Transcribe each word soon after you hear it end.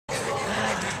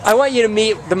I want you to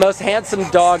meet the most handsome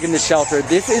dog in the shelter.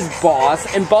 This is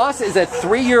Boss, and Boss is a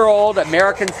 3-year-old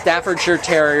American Staffordshire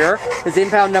Terrier. His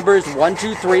impound number is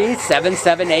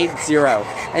 1237780.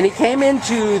 And he came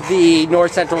into the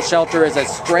North Central shelter as a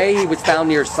stray. He was found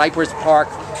near Cypress Park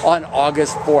on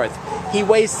August 4th. He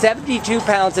weighs 72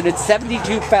 pounds, and it's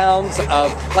 72 pounds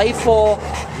of playful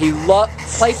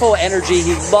energy.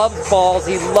 He loves balls.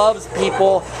 He loves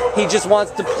people. He just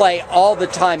wants to play all the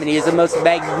time, and he has the most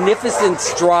magnificent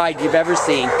stride you've ever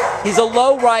seen. He's a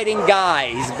low-riding guy.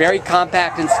 He's very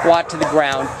compact and squat to the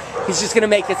ground. He's just going to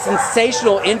make a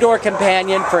sensational indoor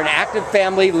companion for an active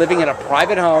family living in a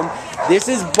private home. This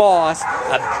is Boss,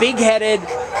 a big-headed,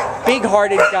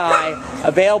 big-hearted guy,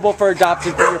 available for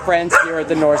adoption for your friends here at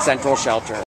the North Central Shelter.